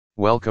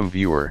Welcome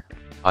viewer,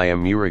 I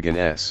am Murugan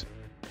S.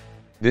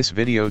 This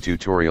video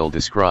tutorial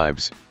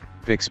describes,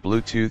 fix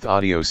Bluetooth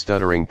audio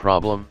stuttering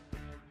problem.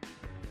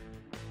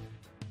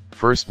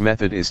 First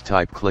method is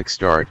type click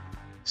Start,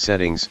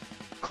 Settings,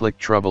 click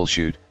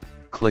Troubleshoot,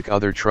 click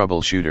Other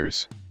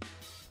Troubleshooters.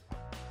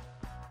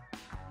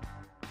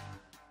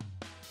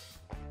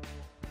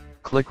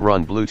 Click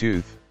Run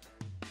Bluetooth.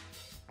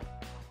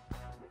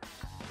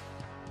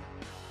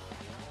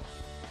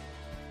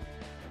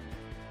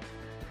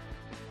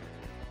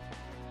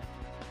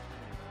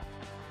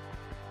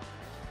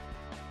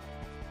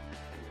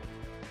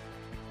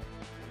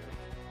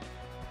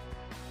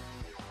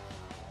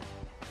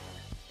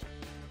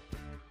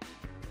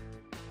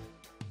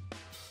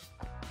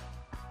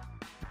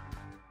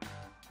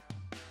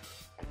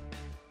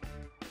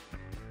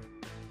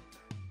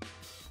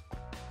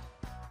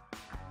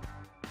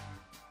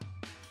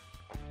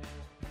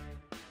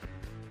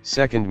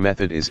 Second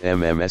method is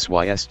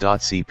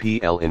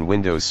mmmsys.cpl in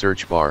Windows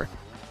search bar,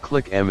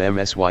 click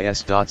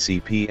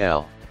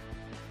mmmsys.cpl.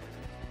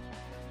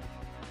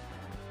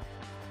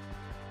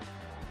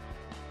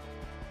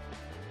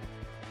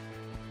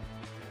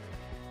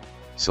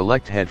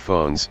 Select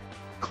Headphones,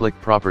 click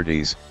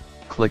Properties,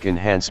 click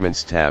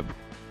Enhancements tab,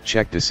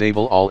 check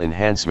Disable all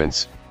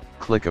enhancements,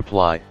 click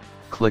Apply,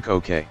 click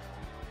OK.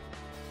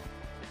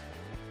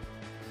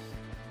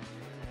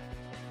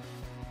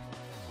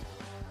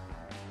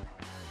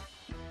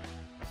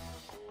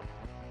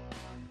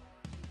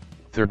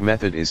 Third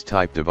method is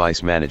type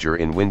Device Manager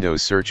in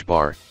Windows search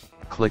bar,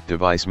 click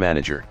Device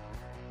Manager.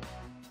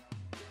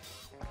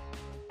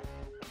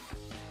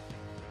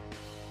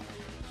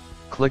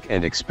 Click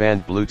and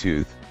expand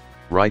Bluetooth,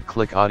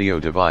 right-click Audio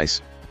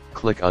Device,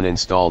 click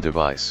Uninstall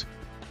Device.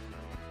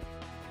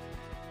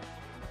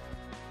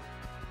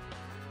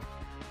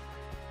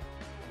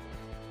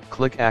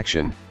 Click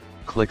Action,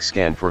 click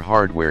Scan for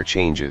hardware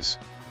changes.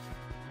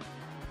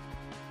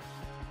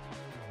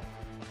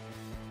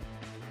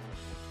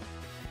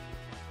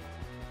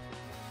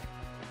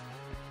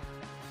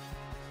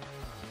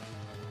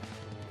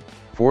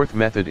 Fourth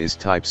method is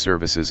type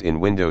Services in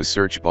Windows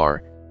search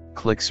bar,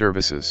 click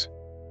Services.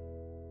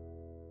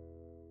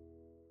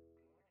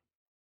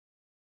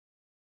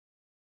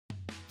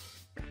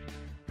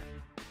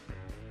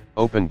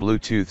 Open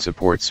Bluetooth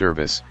Support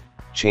Service,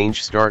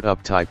 change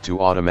Startup type to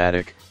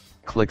Automatic,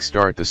 click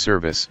Start the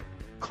service,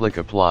 click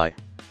Apply,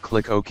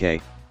 click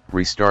OK,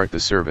 restart the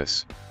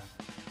service.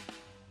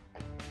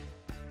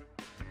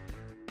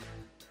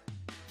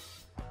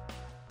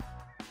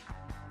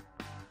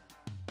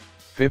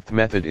 Fifth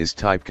method is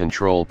type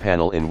Control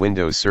Panel in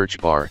Windows search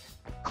bar,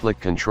 click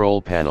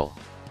Control Panel.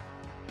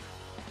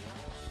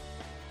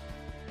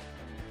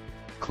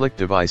 Click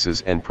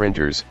Devices and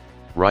Printers,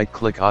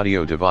 right-click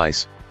Audio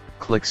Device,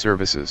 click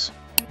Services.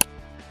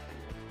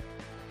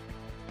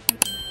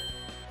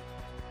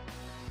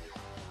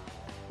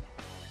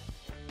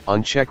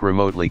 Uncheck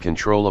Remotely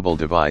Controllable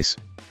Device,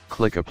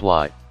 click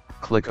Apply,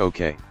 click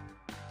OK.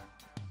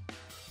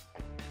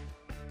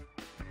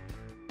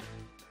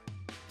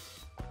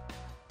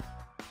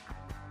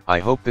 I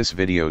hope this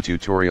video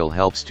tutorial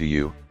helps to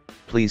you.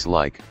 Please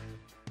like,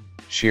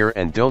 share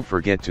and don't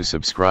forget to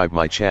subscribe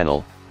my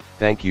channel.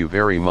 Thank you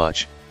very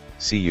much.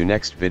 See you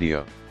next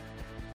video.